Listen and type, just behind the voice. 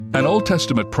An Old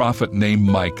Testament prophet named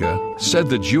Micah said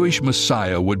the Jewish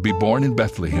Messiah would be born in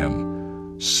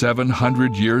Bethlehem.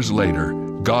 700 years later,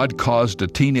 God caused a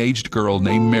teenaged girl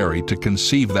named Mary to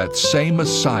conceive that same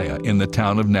Messiah in the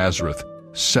town of Nazareth,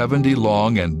 70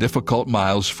 long and difficult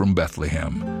miles from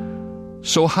Bethlehem.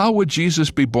 So how would Jesus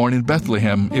be born in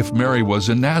Bethlehem if Mary was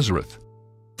in Nazareth?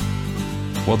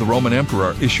 Well, the Roman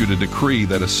emperor issued a decree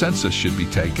that a census should be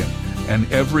taken, and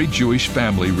every Jewish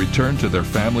family returned to their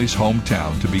family's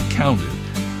hometown to be counted,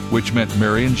 which meant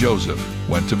Mary and Joseph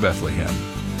went to Bethlehem.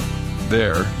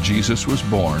 There, Jesus was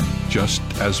born, just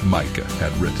as Micah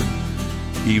had written.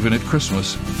 Even at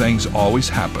Christmas, things always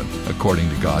happen according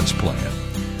to God's plan.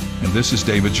 And this is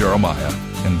David Jeremiah,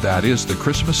 and that is the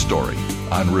Christmas story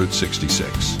on Route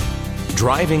 66.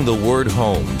 Driving the word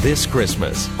home this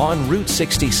Christmas on Route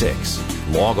 66.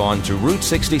 Log on to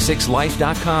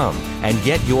Route66Life.com and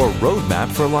get your roadmap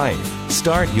for life.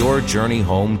 Start your journey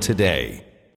home today.